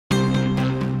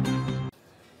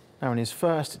Now, in his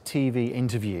first TV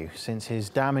interview since his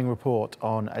damning report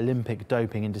on Olympic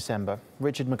doping in December,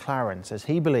 Richard McLaren says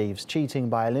he believes cheating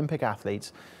by Olympic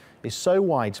athletes is so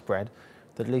widespread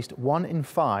that at least 1 in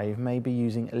 5 may be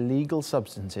using illegal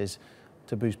substances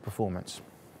to boost performance.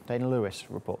 Dana Lewis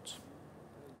reports.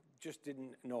 Just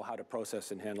didn't know how to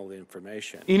process and handle the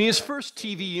information. In his first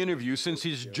TV interview since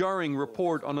his jarring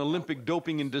report on Olympic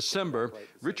doping in December,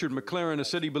 Richard McLaren has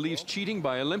said he believes cheating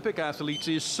by Olympic athletes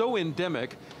is so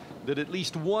endemic that at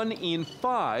least 1 in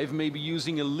 5 may be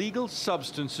using illegal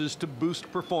substances to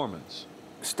boost performance.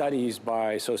 Studies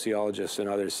by sociologists and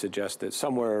others suggest that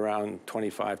somewhere around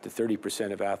 25 to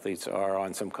 30% of athletes are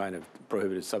on some kind of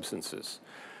prohibited substances.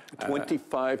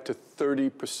 25 to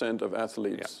 30% of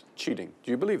athletes cheating.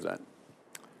 Do you believe that?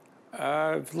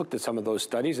 I've looked at some of those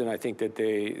studies, and I think that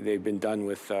they've been done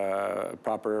with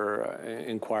proper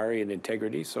inquiry and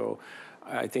integrity. So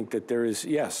I think that there is,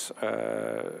 yes,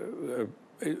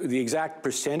 the exact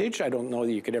percentage, I don't know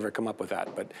that you could ever come up with that,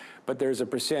 but there's a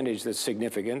percentage that's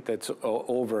significant, that's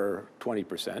over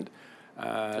 20%.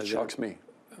 That shocks me.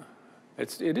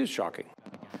 It is shocking.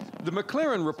 The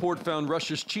McLaren report found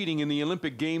Russia's cheating in the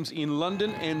Olympic Games in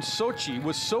London and Sochi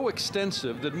was so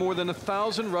extensive that more than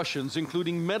 1,000 Russians,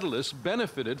 including medalists,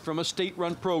 benefited from a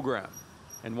state-run program.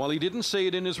 And while he didn't say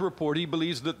it in his report, he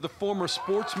believes that the former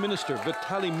sports minister,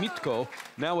 Vitaly Mitko,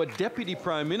 now a deputy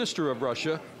prime minister of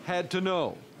Russia, had to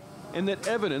know. And that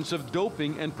evidence of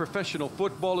doping and professional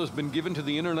football has been given to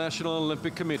the International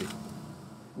Olympic Committee.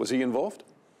 Was he involved?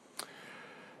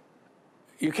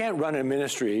 You can't run a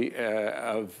ministry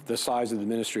of the size of the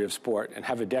Ministry of Sport and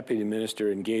have a deputy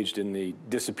minister engaged in the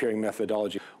disappearing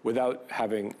methodology without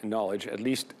having knowledge. At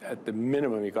least at the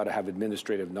minimum, you've got to have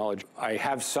administrative knowledge. I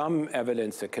have some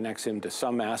evidence that connects him to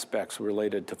some aspects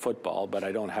related to football, but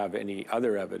I don't have any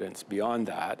other evidence beyond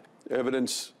that.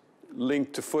 Evidence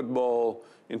linked to football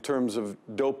in terms of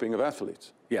doping of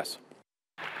athletes? Yes.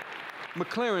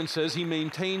 McLaren says he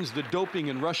maintains the doping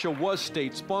in Russia was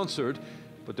state-sponsored,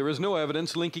 but there is no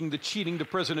evidence linking the cheating to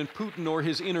President Putin or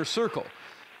his inner circle.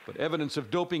 But evidence of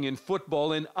doping in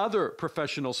football and other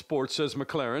professional sports, says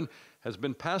McLaren, has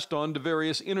been passed on to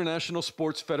various international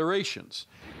sports federations.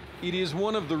 It is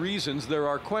one of the reasons there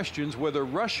are questions whether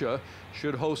Russia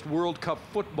should host World Cup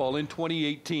football in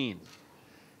 2018.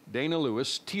 Dana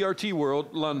Lewis, TRT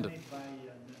World, London.